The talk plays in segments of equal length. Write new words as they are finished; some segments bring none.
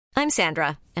I'm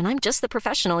Sandra, and I'm just the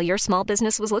professional your small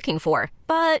business was looking for.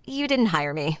 But you didn't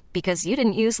hire me because you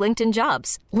didn't use LinkedIn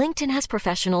Jobs. LinkedIn has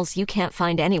professionals you can't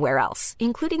find anywhere else,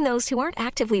 including those who aren't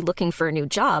actively looking for a new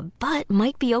job, but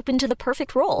might be open to the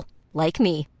perfect role, like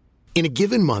me. In a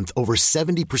given month, over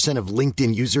 70% of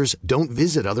LinkedIn users don't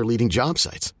visit other leading job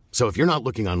sites. So if you're not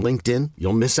looking on LinkedIn,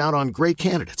 you'll miss out on great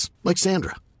candidates like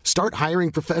Sandra. Start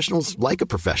hiring professionals like a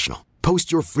professional.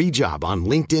 Post your free job on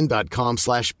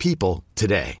linkedin.com/people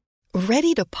today.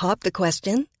 Ready to pop the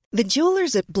question? The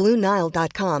jewelers at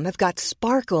BlueNile.com have got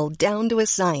sparkle down to a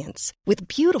science with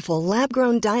beautiful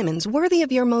lab-grown diamonds worthy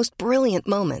of your most brilliant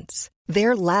moments.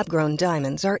 Their lab-grown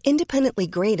diamonds are independently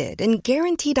graded and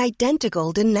guaranteed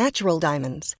identical to natural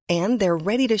diamonds, and they're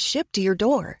ready to ship to your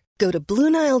door. Go to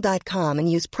BlueNile.com and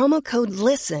use promo code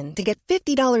LISTEN to get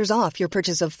 $50 off your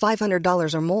purchase of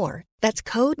 $500 or more. That's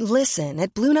code LISTEN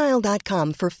at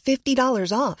BlueNile.com for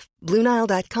 $50 off.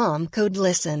 BlueNile.com, code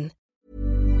LISTEN.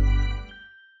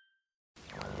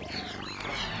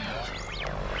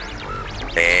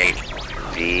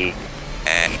 A-V-N.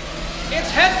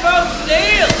 It's Headphones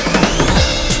Neil!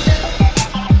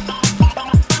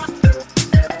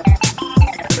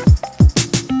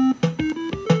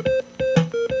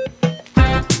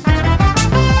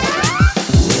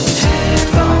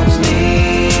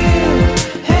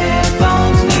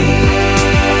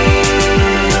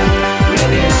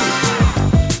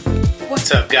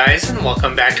 What's up, guys, and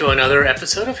welcome back to another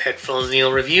episode of Headphones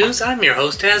Neil Reviews. I'm your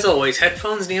host, as always,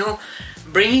 Headphones Neil,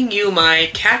 bringing you my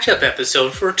catch-up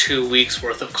episode for 2 weeks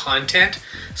worth of content.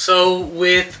 So,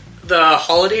 with the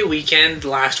holiday weekend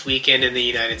last weekend in the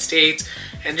United States,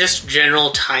 and just general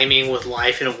timing with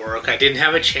life and work, I didn't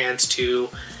have a chance to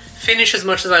finish as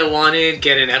much as I wanted,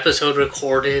 get an episode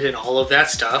recorded, and all of that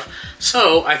stuff.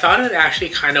 So, I thought it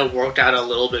actually kind of worked out a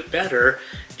little bit better,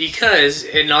 because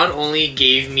it not only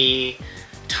gave me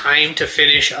time to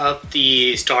finish up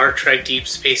the Star Trek Deep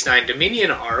Space Nine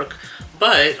Dominion arc,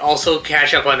 but also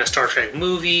catch up on a Star Trek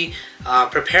movie,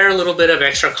 prepare a little bit of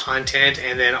extra content,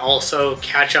 and then also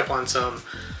catch up on some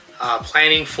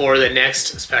planning for the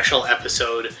next special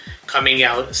episode coming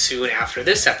out soon after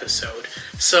this episode.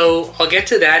 So I'll get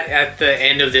to that at the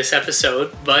end of this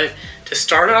episode, but to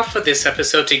start off with this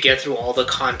episode, to get through all the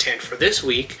content for this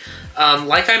week,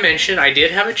 like I mentioned, I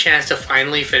did have a chance to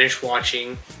finally finish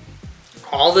watching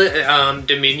all the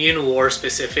Dominion War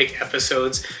specific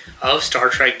episodes of Star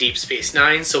Trek Deep Space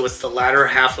Nine. So it's the latter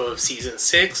half of Season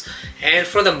 6, and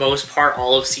for the most part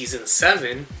all of Season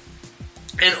 7.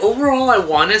 And overall, I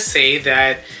want to say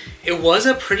that it was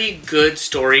a pretty good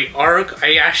story arc.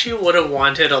 I actually would have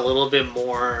wanted a little bit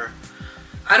more,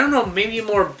 I don't know, maybe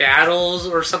more battles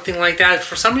or something like that.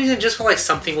 For some reason, it just felt like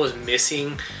something was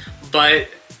missing. But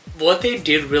what they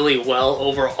did really well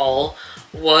overall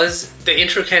was the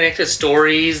interconnected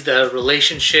stories, the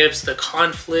relationships, the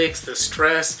conflicts, the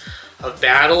stress of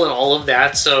battle, and all of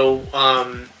that. So,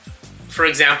 for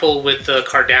example, with the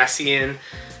Cardassian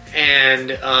and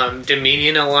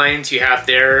Dominion alliance, you have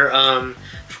their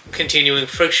continuing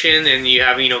friction, and you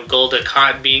have, Gul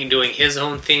Dukat doing his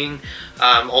own thing,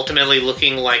 ultimately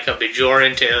looking like a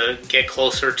Bajoran to get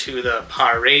closer to the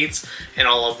pirates and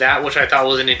all of that, which I thought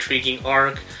was an intriguing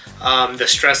arc. The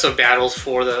stress of battles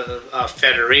for the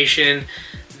Federation,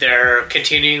 their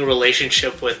continuing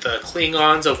relationship with the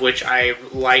Klingons, of which I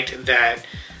liked that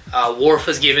Worf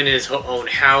was given his own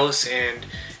house and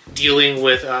dealing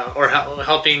with or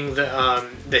helping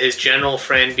his general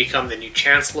friend become the new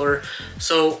Chancellor.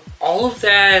 So all of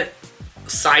that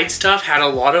side stuff had a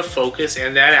lot of focus,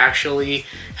 and that actually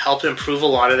helped improve a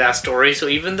lot of that story. So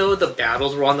even though the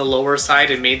battles were on the lower side,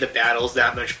 it made the battles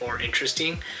that much more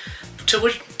interesting.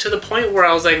 To the point where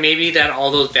I was like, maybe that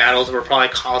all those battles were probably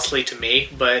costly to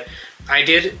make, but I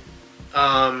did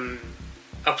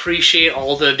appreciate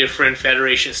all the different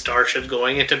Federation starships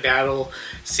going into battle,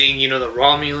 seeing, the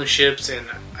Romulan ships, and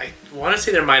I want to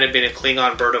say there might have been a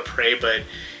Klingon bird of prey, but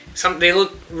they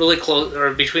look really close,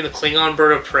 or between the Klingon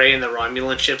bird of prey and the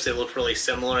Romulan ships, they look really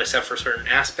similar except for certain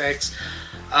aspects.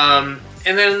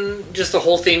 And then just the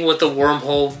whole thing with the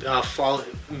wormhole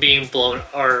being blown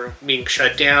or being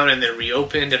shut down and then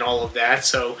reopened and all of that.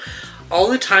 So all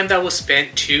the time that was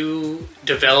spent to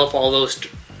develop all those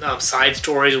side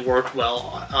stories worked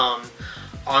well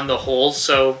on the whole.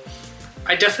 So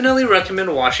I definitely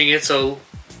recommend watching it. So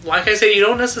like I said, you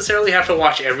don't necessarily have to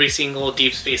watch every single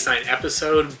Deep Space Nine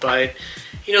episode, but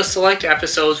select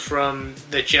episodes from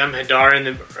the Jem'Hadar in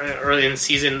the early in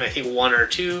season, I think 1 or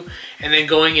 2, and then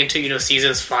going into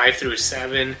seasons 5 through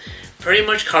 7, pretty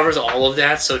much covers all of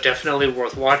that. So definitely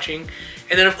worth watching.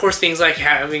 And then of course things like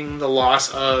having the loss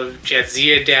of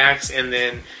Jadzia Dax, and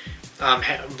then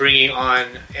bringing on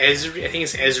Ezri, I think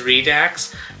it's Ezri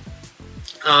Dax,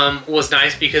 was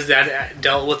nice because that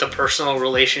dealt with the personal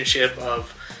relationship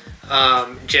of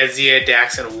Jadzia,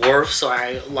 Dax, and Worf, so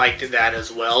I liked that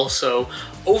as well. So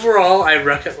overall,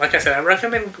 like I said, I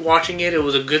recommend watching it. It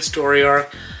was a good story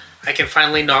arc. I can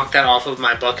finally knock that off of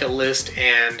my bucket list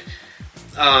and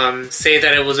say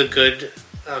that it was a good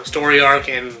story arc,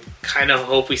 and kind of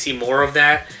hope we see more of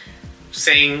that.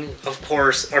 Saying, of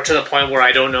course, or to the point where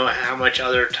I don't know how much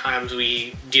other times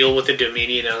we deal with the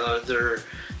Dominion and other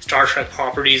Star Trek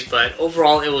properties, but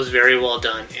overall it was very well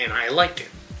done and I liked it.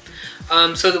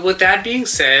 So with that being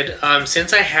said,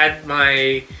 since I had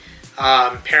my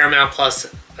Paramount Plus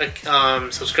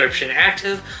subscription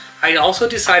active, I also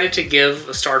decided to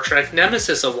give Star Trek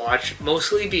Nemesis a watch,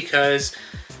 mostly because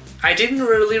I didn't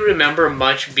really remember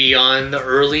much beyond the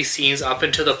early scenes up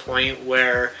until the point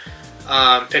where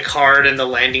Picard and the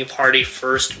landing party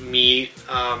first meet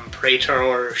Praetor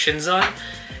or Shinzon.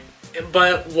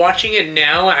 But watching it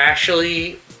now, I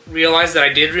actually realized that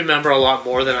I did remember a lot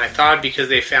more than I thought, because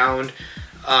they found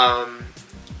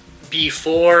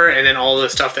B4 and then all the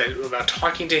stuff that about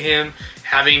talking to him,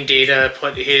 having Data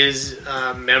put his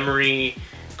memories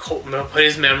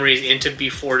into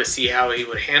B4 to see how he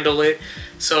would handle it.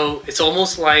 So it's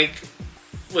almost like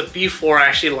with B4, I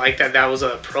actually like that was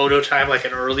a prototype, like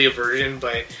an earlier version,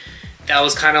 but that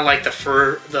was kind of like the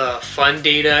fun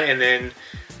Data, and then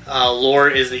Lore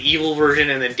is the evil version,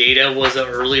 and then Data was the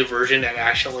early version at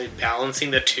actually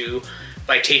balancing the two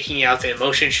by taking out the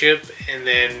emotion chip, and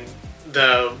then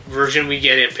the version we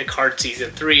get in Picard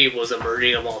Season 3 was a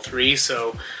merging of all three.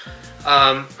 So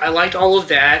I liked all of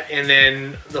that, and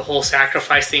then the whole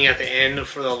sacrifice thing at the end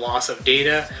for the loss of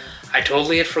Data. I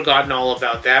totally had forgotten all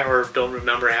about that, or don't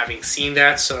remember having seen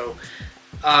that. So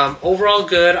overall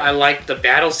good. I liked the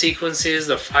battle sequences,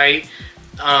 the fight,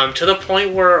 to the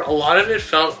point where a lot of it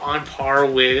felt on par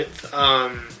with,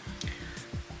 I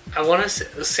want to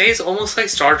say it's almost like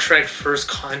Star Trek First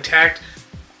Contact.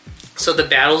 So the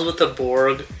battles with the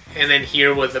Borg, and then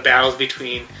here with the battles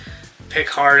between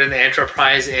Picard and the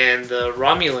Enterprise and the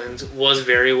Romulans, was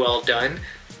very well done.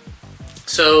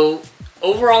 So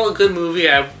overall a good movie.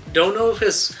 I don't know if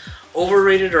it's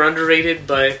overrated or underrated,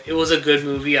 but it was a good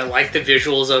movie. I like the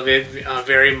visuals of it,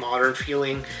 very modern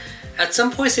feeling. At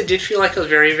some points it did feel like it was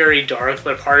very, very dark,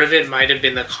 but part of it might have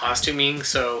been the costuming,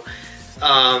 so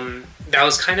that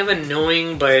was kind of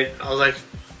annoying, but I was like,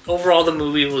 overall the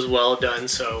movie was well done,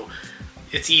 so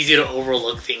it's easy to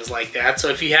overlook things like that. So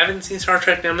if you haven't seen Star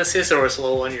Trek Nemesis, or it's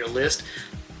low on your list,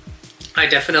 I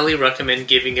definitely recommend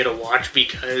giving it a watch,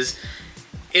 because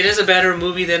it is a better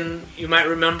movie than you might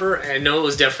remember. I know it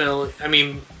was definitely, I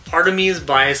mean, part of me is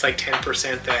biased, like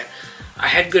 10%, that I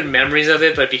had good memories of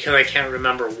it, but because I can't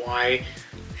remember why,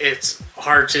 it's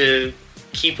hard to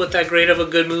keep with that great of a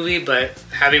good movie. But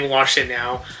having watched it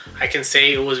now, I can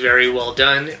say it was very well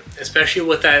done, especially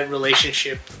with that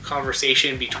relationship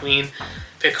conversation between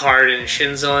Picard and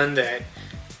Shinzon, that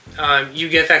you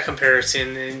get that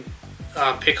comparison, and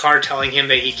Picard telling him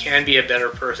that he can be a better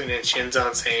person, and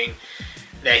Shinzon saying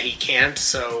that he can't.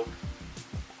 So,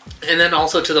 and then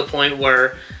also to the point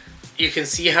where you can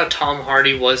see how Tom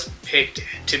Hardy was picked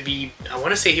to be, I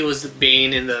want to say he was the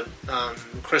Bane in the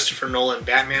Christopher Nolan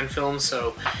Batman film,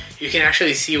 so you can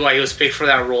actually see why he was picked for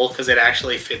that role, because it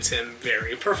actually fits him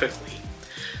very perfectly.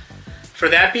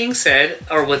 With that being said,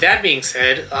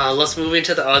 let's move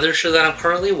into the other show that I'm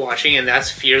currently watching, and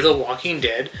that's Fear the Walking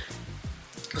Dead.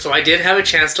 So I did have a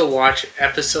chance to watch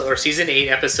season 8,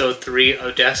 episode 3,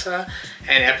 Odessa,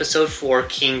 and episode 4,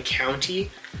 King County.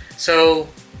 So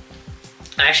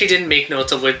I actually didn't make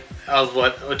notes of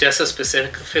what Odessa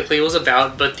specifically was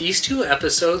about, but these two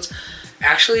episodes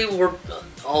actually were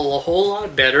a whole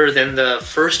lot better than the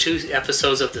first two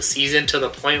episodes of the season, to the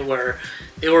point where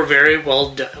they were very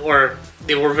well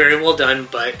done,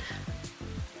 but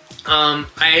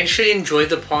I actually enjoyed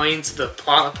the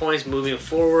plot points moving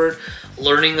forward,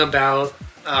 learning about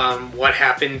what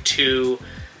happened to,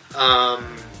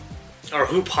 or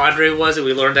who Padre was, and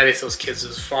we learned that it's those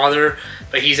kids' father,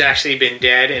 but he's actually been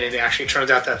dead, and it actually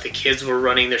turns out that the kids were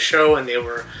running the show, and they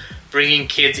were bringing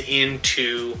kids in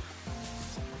to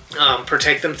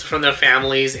protect them from their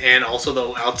families and also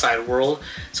the outside world.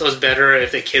 So it's better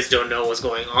if the kids don't know what's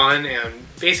going on, and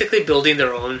basically building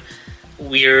their own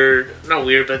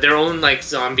their own like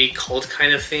zombie cult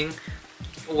kind of thing.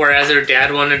 Whereas their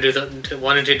dad wanted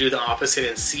to do the opposite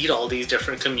and seed all these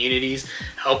different communities,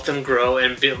 help them grow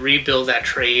and rebuild that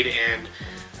trade and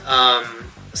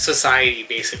society,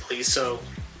 basically. So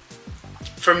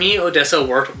for me, Odessa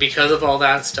worked because of all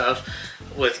that stuff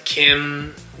with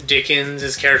Kim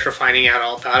Dickens' character finding out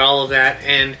all about all of that,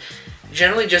 and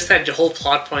generally just that whole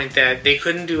plot point that they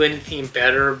couldn't do anything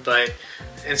better,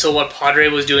 and so what Padre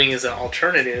was doing is an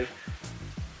alternative,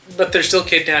 but they're still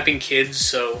kidnapping kids,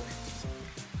 so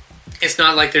it's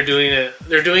not like they're doing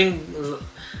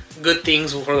good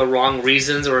things for the wrong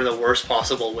reasons or in the worst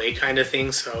possible way kind of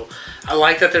thing. So I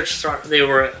like that they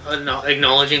were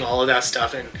acknowledging all of that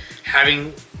stuff and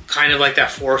having kind of like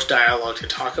that forced dialogue to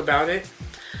talk about it.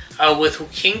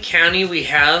 With King County, we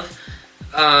have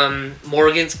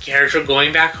Morgan's character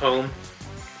going back home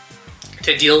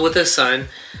to deal with his son.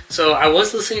 So I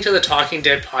was listening to the Talking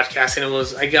Dead podcast, and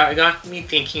it got me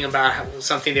thinking about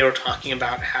something they were talking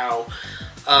about, how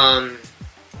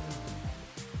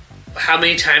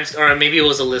many times, or maybe it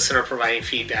was a listener providing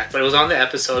feedback, but it was on the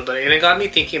episode, and it got me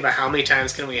thinking about how many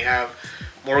times can we have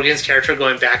Morgan's character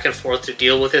going back and forth to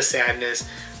deal with his sadness,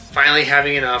 finally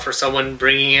having enough, or someone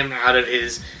bringing him out of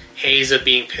his haze of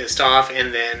being pissed off,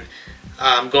 and then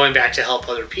going back to help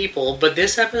other people. But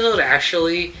this episode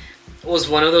actually was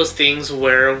one of those things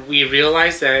where we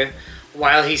realized that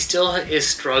while he still is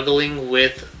struggling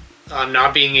with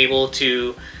not being able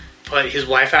to put his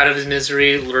wife out of his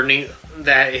misery, learning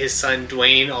that his son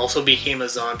Dwayne also became a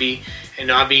zombie, and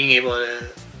not being able to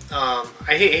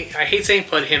I hate saying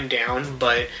put him down,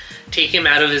 but take him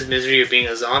out of his misery of being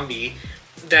a zombie,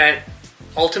 that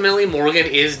ultimately Morgan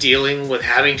is dealing with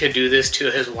having to do this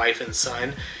to his wife and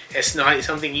son. It's not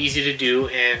something easy to do,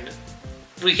 and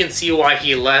we can see why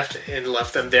he left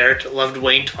them there, left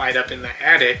Dwayne tied up in the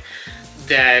attic,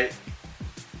 that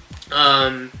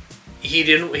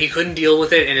he couldn't deal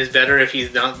with it, and it's better if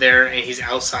he's not there and he's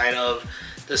outside of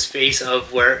the space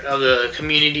of the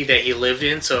community that he lived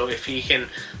in. So if he can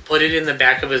put it in the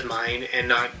back of his mind and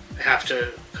not have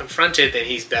to confront it, then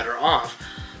he's better off.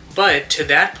 But to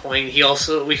that point,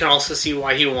 we can also see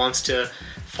why he wants to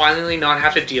finally not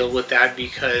have to deal with that,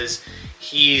 because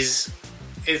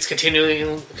it's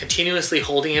continuously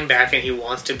holding him back, and he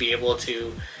wants to be able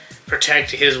to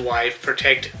protect his wife,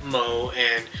 protect Mo,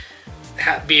 and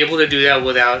be able to do that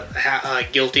without a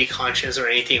guilty conscience or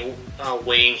anything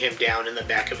weighing him down in the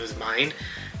back of his mind.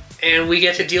 And we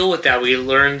get to deal with that. We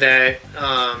learn that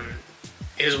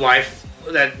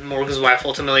Morgan's wife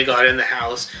ultimately got in the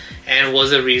house and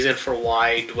was a reason for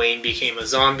why Dwayne became a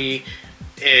zombie.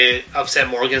 It upset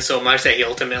Morgan so much that he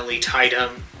ultimately tied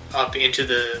him up into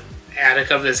the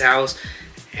attic of his house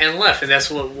and left. And that's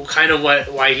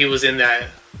why he was in that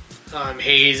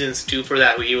haze and stupor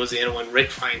that he was in when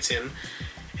Rick finds him,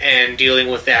 and dealing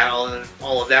with that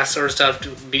all of that sort of stuff,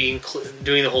 doing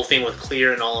the whole thing with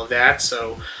Clear and all of that.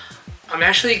 So I'm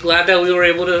actually glad that we were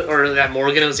able to, or that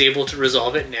Morgan was able to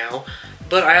resolve it now.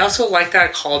 But I also like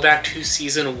that callback to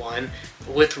season 1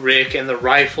 with Rick and the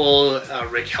rifle,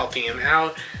 Rick helping him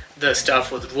out, the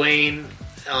stuff with Dwayne,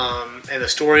 and the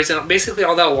stories, and basically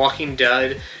all that Walking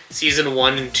Dead season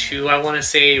 1 and 2, I want to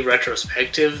say,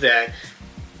 retrospective, that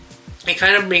it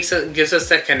kind of gives us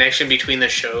that connection between the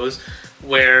shows,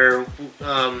 where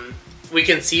we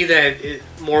can see that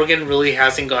Morgan really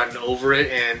hasn't gotten over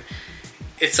it, and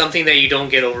it's something that you don't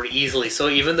get over easily. So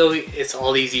even though it's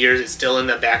all these years, it's still in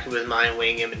the back of his mind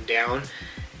weighing him down,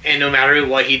 and no matter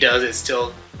what he does, it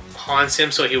still haunts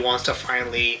him. So he wants to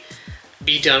finally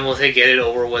be done with it, get it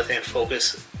over with, and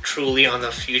focus truly on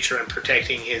the future and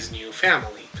protecting his new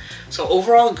family. So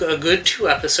overall, a good 2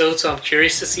 episodes. So I'm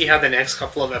curious to see how the next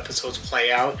couple of episodes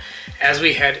play out as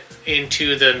we head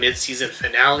into the mid-season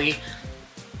finale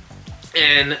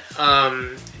and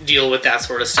deal with that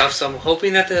sort of stuff. So I'm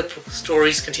hoping that the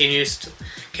stories continue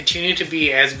to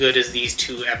be as good as these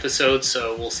 2 episodes.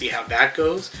 So we'll see how that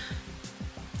goes.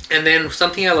 And then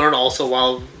something I learned also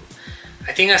while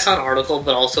I think I saw an article,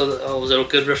 but also was a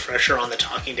good refresher on the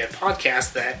Talking Dead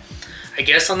podcast, that I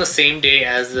guess on the same day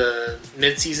as the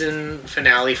mid-season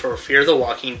finale for Fear the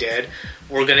Walking Dead,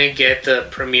 we're going to get the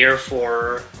premiere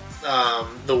for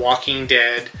The Walking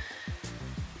Dead,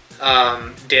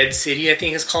 Dead City, I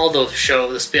think it's called,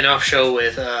 the spin-off show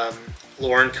with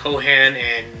Lauren Cohan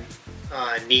and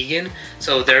Negan.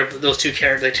 So they're the 2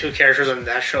 characters on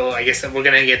that show. I guess that we're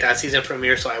going to get that season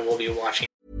premiere, so I will be watching.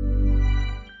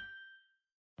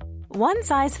 One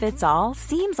size fits all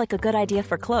seems like a good idea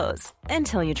for clothes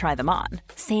until you try them on.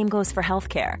 Same goes for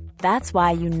healthcare. That's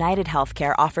why United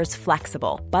Healthcare offers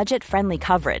flexible, budget-friendly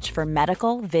coverage for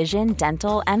medical, vision,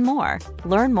 dental, and more.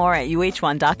 Learn more at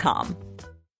uh1.com.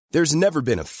 There's never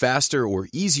been a faster or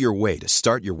easier way to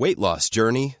start your weight loss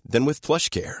journey than with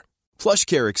PlushCare.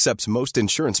 PlushCare accepts most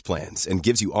insurance plans and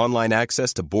gives you online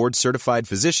access to board-certified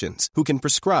physicians who can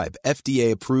prescribe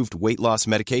FDA-approved weight loss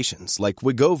medications like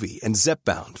Wegovy and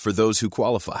Zepbound for those who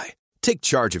qualify. Take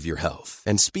charge of your health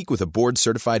and speak with a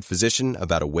board-certified physician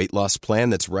about a weight loss plan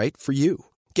that's right for you.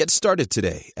 Get started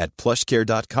today at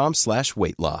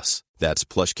plushcare.com/weight-loss. That's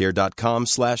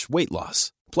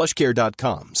plushcare.com/weight-loss.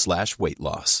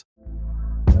 plushcare.com/weight-loss.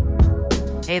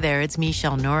 Hey there, it's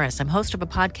Michelle Norris. I'm host of a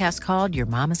podcast called Your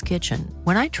Mama's Kitchen.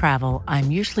 When I travel, I'm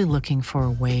usually looking for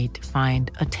a way to find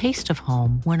a taste of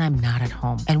home when I'm not at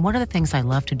home. And one of the things I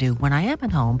love to do when I am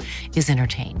at home is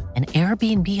entertain. And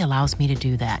Airbnb allows me to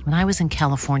do that. When I was in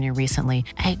California recently,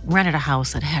 I rented a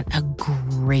house that had a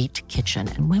great kitchen.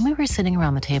 And when we were sitting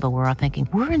around the table, we were all thinking,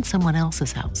 we're in someone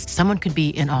else's house. Someone could be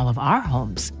in all of our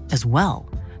homes as well.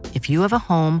 If you have a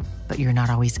home, but you're not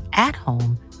always at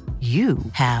home, you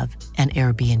have an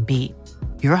Airbnb.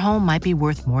 Your home might be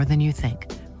worth more than you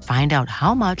think. Find out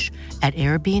how much at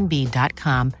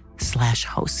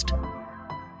airbnb.com/host.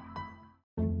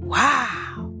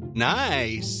 Wow.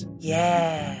 Nice.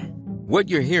 Yeah. What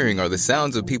you're hearing are the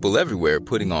sounds of people everywhere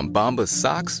putting on Bombas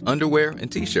socks, underwear,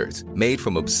 and T-shirts made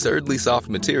from absurdly soft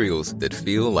materials that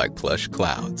feel like plush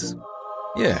clouds.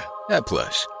 Yeah, that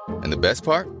plush. And the best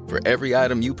part? For every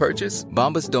item you purchase,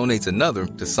 Bombas donates another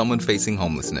to someone facing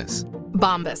homelessness.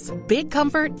 Bombas. Big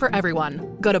comfort for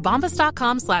everyone. Go to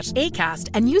bombas.com/ACAST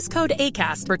and use code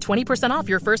ACAST for 20% off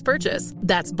your first purchase.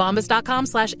 That's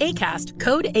bombas.com/ACAST.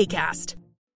 Code ACAST.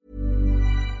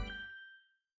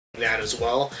 That as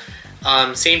well.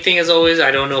 Same thing as always.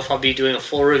 I don't know if I'll be doing a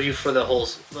full review for the whole,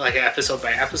 like, episode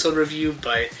by episode review,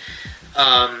 but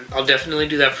I'll definitely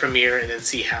do that premiere and then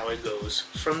see how it goes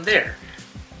from there.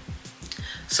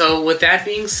 So with that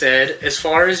being said, as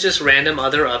far as just random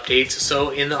other updates,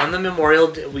 so on the Memorial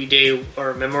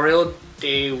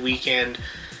Day weekend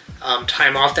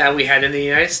time off that we had in the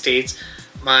United States,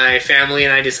 my family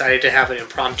and I decided to have an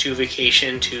impromptu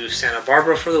vacation to Santa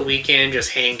Barbara for the weekend,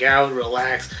 just hang out,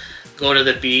 relax, go to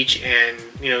the beach, and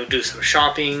do some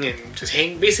shopping and just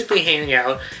basically hang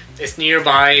out. It's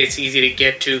nearby, it's easy to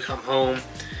get to, come home,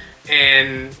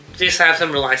 and just have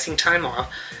some relaxing time off.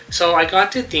 So I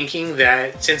got to thinking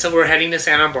that since we're heading to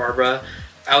Santa Barbara,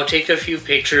 I would take a few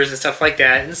pictures and stuff like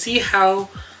that and see how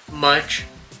much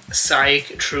Psych,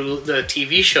 the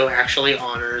TV show, actually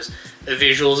honors the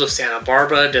visuals of Santa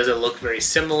Barbara. Does it look very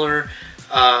similar?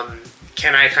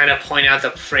 Can I kind of point out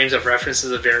the frames of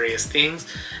references of various things?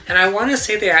 And I want to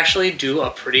say they actually do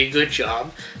a pretty good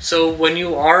job. So when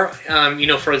you are,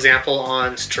 for example,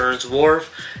 on Stearns Wharf,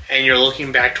 and you're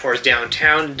looking back towards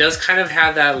downtown, it does kind of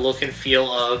have that look and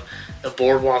feel of the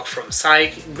boardwalk from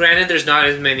Psych. Granted, there's not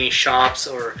as many shops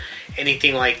or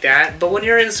anything like that, but when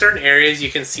you're in certain areas, you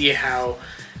can see how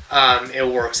it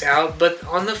works out. But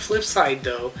on the flip side,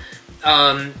 though,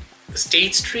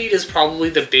 State Street is probably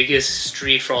the biggest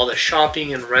street for all the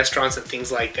shopping and restaurants and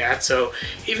things like that. So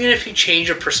even if you change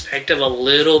your perspective a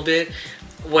little bit,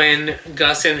 when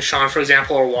Gus and Sean, for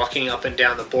example, are walking up and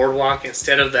down the boardwalk,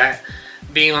 instead of that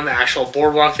being on the actual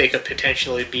boardwalk, they could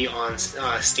potentially be on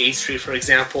State Street, for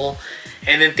example.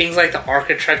 And then things like the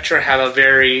architecture have a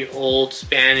very old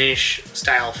Spanish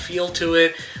style feel to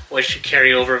it, which should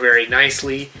carry over very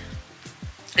nicely.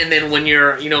 And then when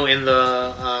you're, in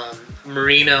the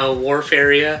Marina Wharf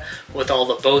area with all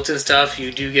the boats and stuff,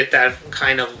 you do get that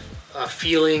kind of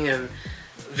feeling and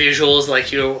visuals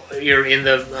like you're in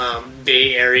the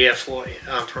Bay Area for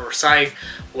Psych,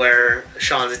 where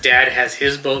Sean's dad has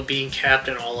his boat being kept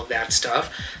and all of that stuff.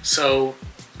 So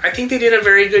I think they did a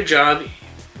very good job.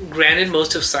 Granted,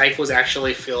 most of Psych was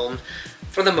actually filmed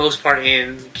for the most part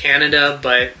in Canada,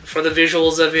 but for the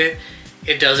visuals of it,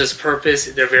 it does its purpose.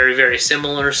 They're very, very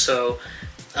similar, so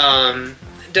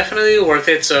definitely worth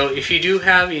it. So if you do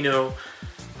have, a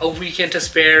weekend to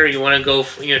spare, you want to go,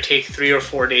 take 3 or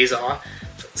 4 days off,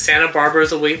 Santa Barbara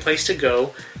is a great place to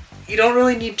go. You don't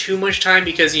really need too much time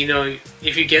because,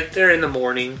 if you get there in the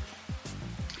morning,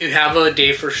 you have a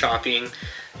day for shopping.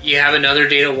 You have another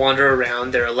day to wander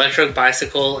around. Their electric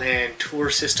bicycle and tour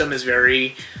system is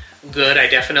very good. I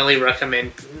definitely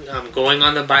recommend going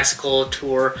on the bicycle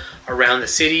tour around the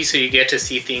city so you get to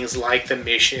see things like the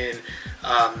Mission,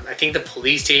 I think the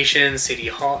police station, City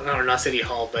Hall, no, not City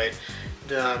Hall, but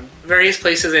the various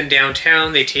places in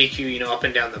downtown. They take you, up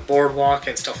and down the boardwalk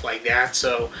and stuff like that.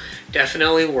 So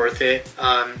definitely worth it.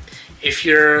 If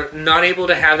you're not able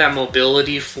to have that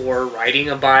mobility for riding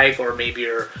a bike, or maybe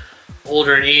you're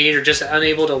older in age or just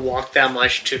unable to walk that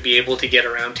much to be able to get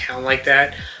around town like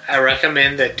that, I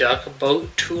recommend the Duck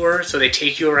Boat Tour. So they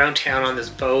take you around town on this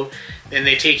boat, then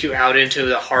they take you out into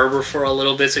the harbor for a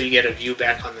little bit so you get a view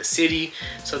back on the city.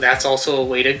 So that's also a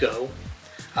way to go.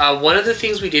 One of the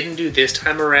things we didn't do this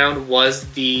time around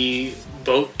was the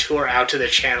boat tour out to the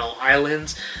Channel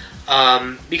Islands.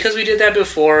 Because we did that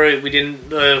before,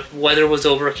 the weather was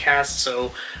overcast,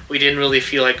 so we didn't really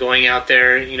feel like going out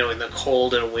there, in the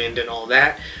cold and wind and all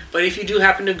that. But if you do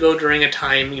happen to go during a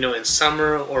time, in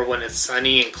summer or when it's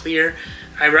sunny and clear,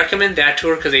 I recommend that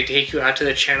tour because they take you out to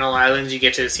the Channel Islands. You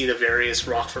get to see the various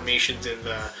rock formations in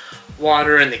the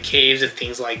water and the caves and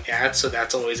things like that. So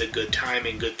that's always a good time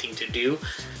and good thing to do.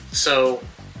 So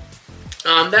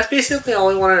that's basically all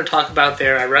I wanted to talk about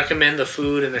there. I recommend the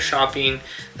food and the shopping,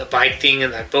 the bike thing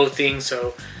and that boat thing.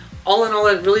 So all in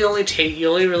all, you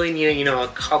only really need, a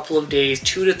couple of days,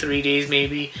 2 to 3 days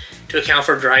maybe, to account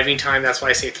for driving time. That's why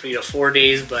I say 3 to 4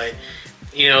 days. But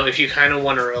if you kind of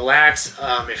want to relax,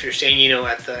 if you're staying,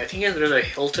 at I think there's a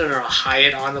Hilton or a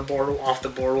Hyatt on the off the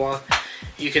boardwalk,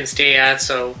 you can stay at.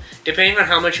 So depending on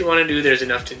how much you want to do, there's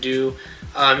enough to do.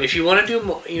 If you want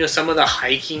to do, some of the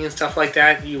hiking and stuff like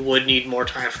that, you would need more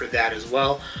time for that as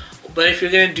well. But if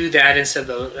you're going to do that instead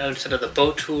of the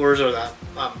boat tours or the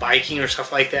biking or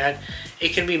stuff like that,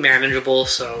 it can be manageable.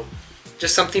 So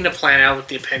just something to plan out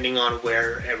depending on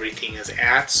where everything is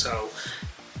at. So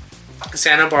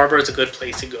Santa Barbara is a good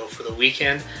place to go for the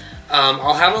weekend.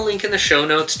 I'll have a link in the show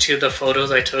notes to the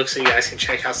photos I took so you guys can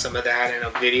check out some of that and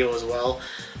a video as well.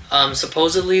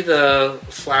 Supposedly the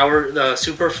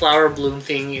super flower bloom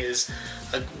thing is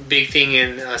a big thing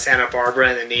in Santa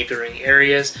Barbara and the neighboring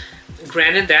areas.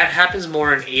 Granted, that happens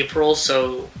more in April,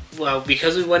 so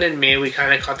because we went in May, we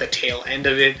kind of caught the tail end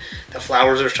of it. The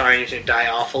flowers are starting to die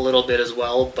off a little bit as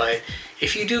well, but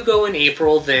if you do go in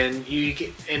April, then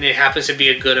and it happens to be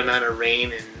a good amount of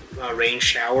rain and rain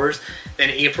showers, then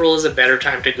April is a better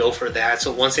time to go for that.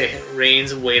 So once it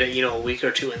rains, wait a week or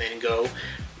two and then go.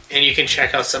 And you can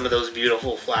check out some of those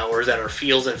beautiful flowers that are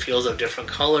fields and fields of different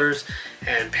colors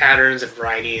and patterns and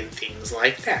variety and things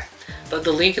like that. But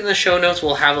the link in the show notes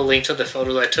will have a link to the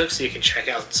photos I took so you can check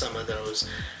out some of those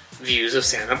views of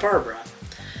Santa Barbara.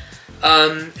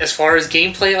 As far as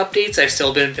gameplay updates, I've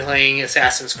still been playing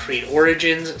Assassin's Creed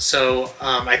Origins, so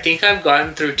I think I've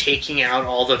gotten through taking out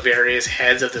all the various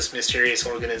heads of this mysterious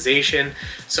organization.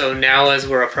 So now as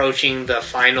we're approaching the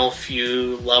final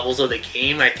few levels of the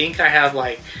game, I think I have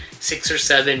like 6 or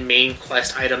 7 main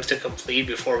quest items to complete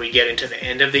before we get into the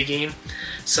end of the game.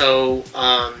 So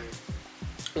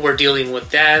we're dealing with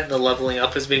that. The leveling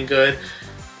up has been good.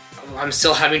 I'm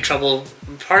still having trouble,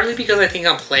 partly because I think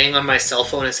I'm playing on my cell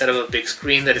phone instead of a big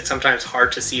screen, that it's sometimes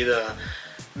hard to see the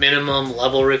minimum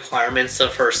level requirements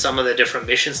for some of the different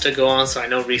missions to go on. So I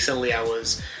know recently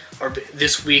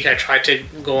this week I tried to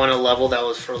go on a level that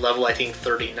was for level I think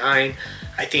 39.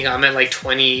 I think I'm at like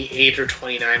 28 or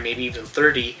 29, maybe even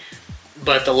 30.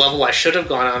 But the level I should have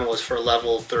gone on was for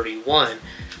level 31.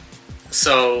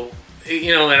 So,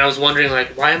 and I was wondering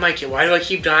like, why do I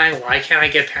keep dying? Why can't I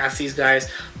get past these guys?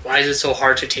 Why is it so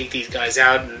hard to take these guys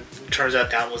out? And it turns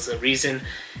out that was the reason.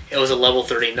 It was a level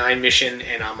 39 mission,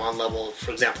 and I'm on level,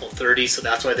 for example, 30, so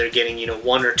that's why they're getting,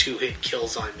 1 or 2 hit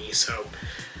kills on me. So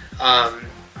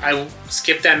I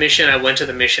skipped that mission. I went to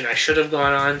the mission I should have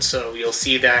gone on, so you'll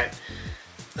see that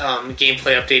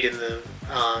gameplay update in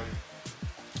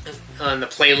on the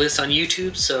playlist on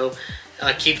YouTube. So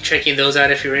keep checking those out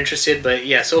if you're interested. But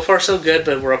yeah, so far so good,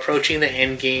 but we're approaching the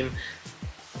end game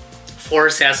for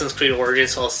Assassin's Creed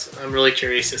Origins, so I'm really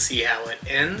curious to see how it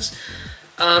ends.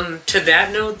 To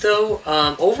that note though,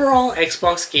 overall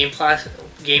Xbox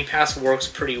Game Pass works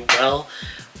pretty well.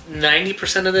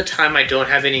 90% of the time I don't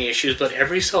have any issues, but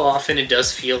every so often it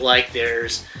does feel like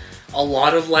there's a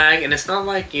lot of lag, and it's not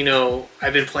like,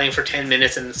 I've been playing for 10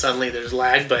 minutes and suddenly there's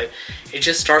lag, but it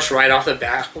just starts right off the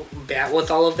bat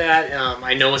with all of that.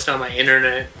 I know it's not my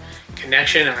internet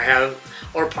connection. I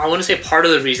want to say part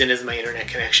of the reason is my internet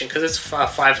connection, because it's a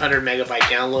 500 megabyte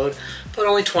download, but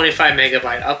only 25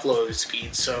 megabyte upload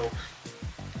speed. So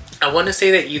I want to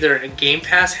say that either Game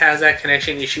Pass has that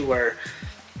connection issue where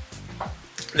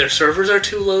their servers are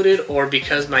too loaded, or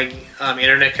because my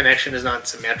internet connection is not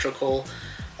symmetrical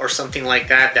or something like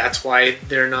that. That's why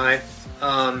they're not,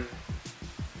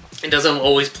 it doesn't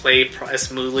always play as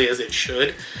smoothly as it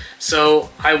should. So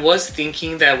I was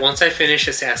thinking that once I finish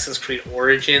Assassin's Creed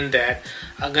Origin, that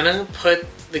I'm gonna put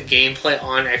the gameplay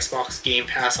on Xbox Game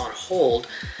Pass on hold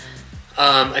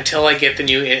until I get the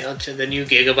new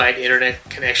gigabyte internet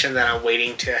connection that I'm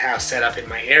waiting to have set up in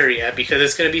my area, because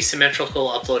it's gonna be symmetrical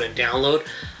upload and download.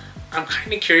 I'm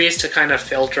kind of curious to kind of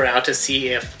filter out to see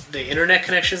if the internet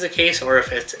connection is the case, or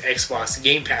if it's Xbox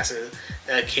Game Pass is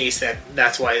the case,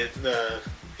 that's why the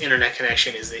internet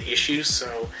connection is the issue.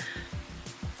 So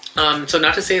not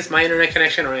to say it's my internet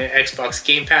connection or Xbox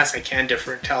Game Pass. I can't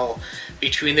tell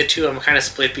between the two. I'm kind of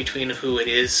split between who it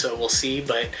is, so we'll see.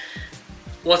 But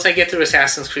once I get through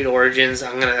Assassin's Creed Origins,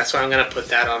 that's why I'm gonna put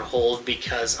that on hold,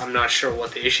 because I'm not sure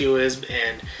what the issue is,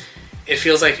 and it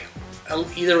feels like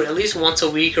either at least once a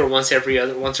week or once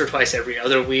or twice every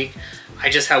other week, I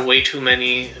just have way too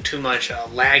much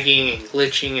lagging and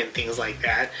glitching and things like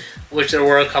that. Which there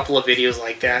were a couple of videos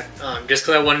like that. Just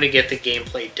because I wanted to get the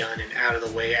gameplay done and out of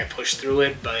the way, I pushed through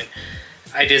it, but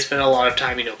I did spend a lot of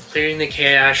time, clearing the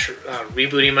cache,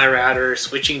 rebooting my router,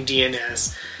 switching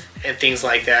DNS, and things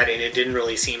like that, and it didn't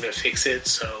really seem to fix it,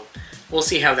 so we'll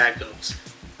see how that goes.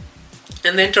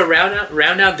 And then to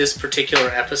round out this particular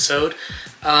episode,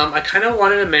 I kind of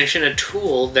wanted to mention a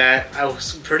tool that I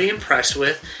was pretty impressed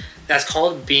with that's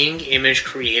called Bing Image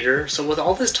Creator. So with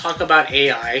all this talk about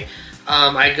AI,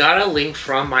 I got a link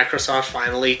from Microsoft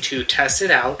finally to test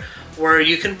it out, where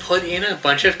you can put in a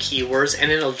bunch of keywords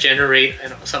and it'll generate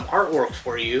some artwork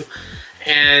for you,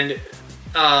 and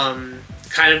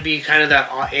kind of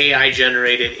that AI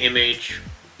generated image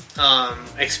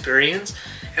experience.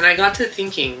 And I got to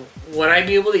thinking, would I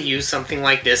be able to use something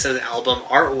like this as album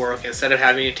artwork instead of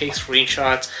having to take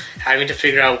screenshots, having to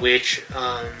figure out which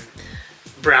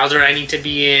browser I need to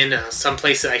be in, some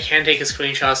places I can take a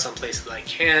screenshot, some places I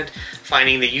can't,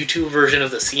 finding the YouTube version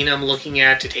of the scene I'm looking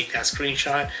at to take that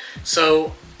screenshot.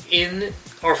 So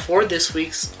for this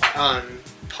week's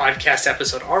podcast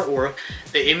episode artwork,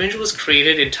 the image was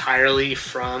created entirely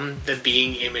from the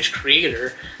Bing Image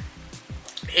Creator,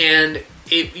 and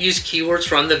it used keywords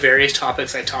from the various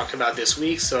topics I talked about this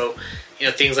week. So,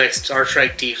 things like Star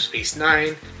Trek Deep Space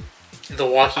Nine, The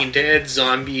Walking Dead,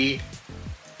 Zombie,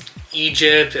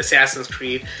 Egypt, Assassin's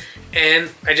Creed,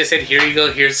 and I just said, here you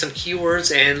go, here's some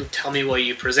keywords and tell me what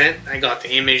you present. I got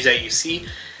the image that you see,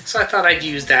 so I thought I'd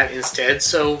use that instead.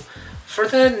 So for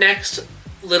the next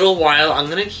little while, I'm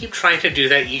going to keep trying to do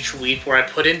that each week, where I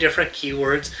put in different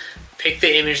keywords, pick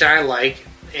the image that I like,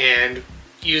 and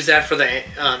use that for the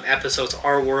episode's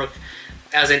artwork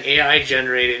as an AI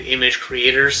generated image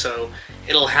creator. So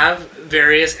it'll have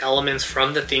various elements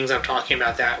from the things I'm talking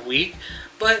about that week,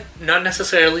 but not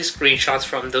necessarily screenshots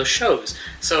from those shows.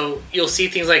 So you'll see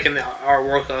things like in the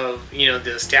artwork of,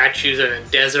 the statues in a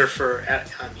desert for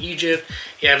Egypt.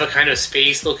 You have a kind of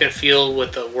space look and feel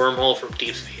with the wormhole from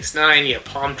Deep Space Nine. You have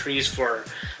palm trees for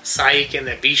Psych and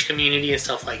the beach community and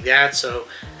stuff like that. So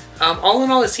all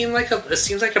in all, it seems like a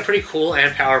pretty cool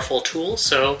and powerful tool.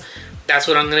 So that's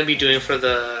what I'm going to be doing for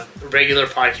the regular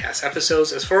podcast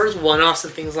episodes. As far as one-offs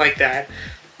and things like that,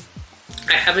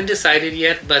 I haven't decided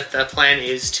yet, but the plan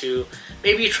is to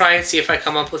maybe try and see if I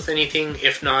come up with anything.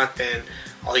 If not, then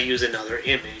I'll use another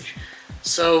image.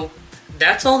 So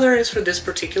that's all there is for this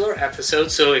particular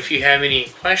episode. So if you have any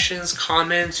questions,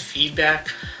 comments, feedback,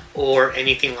 or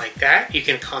anything like that, you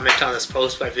can comment on this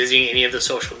post by visiting any of the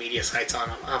social media sites I'm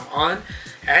on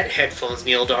at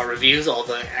headphonesneil.reviews. All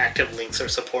the active links are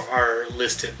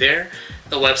listed there.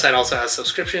 The website also has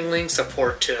subscription links,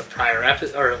 support to prior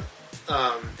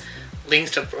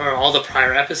links to all the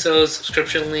prior episodes,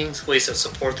 subscription links, ways to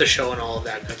support the show, and all of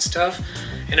that good stuff.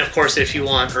 And of course, if you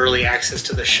want early access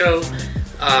to the show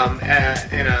and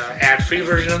an ad-free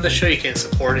version of the show, you can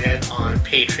support it on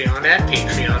Patreon at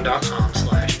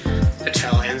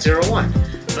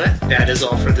patreon.com/PatelN01. But that is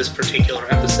all for this particular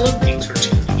episode. Thanks for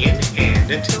tuning in,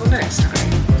 and until next time.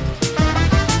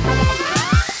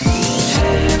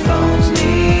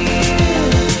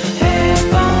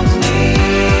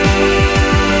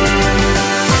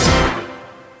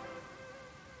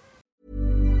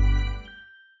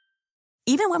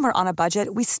 Even when we're on a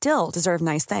budget, we still deserve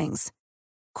nice things.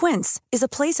 Quince is a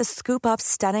place to scoop up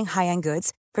stunning high-end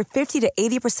goods for 50 to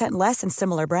 80% less than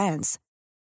similar brands.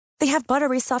 They have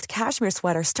buttery soft cashmere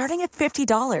sweaters starting at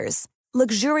 $50,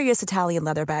 luxurious Italian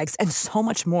leather bags, and so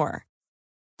much more.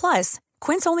 Plus,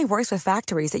 Quince only works with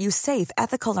factories that use safe,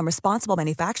 ethical, and responsible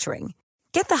manufacturing.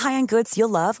 Get the high-end goods you'll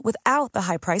love without the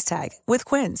high price tag with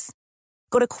Quince.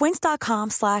 Go to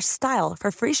quince.com/style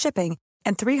for free shipping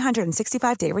and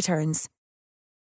 365-day returns.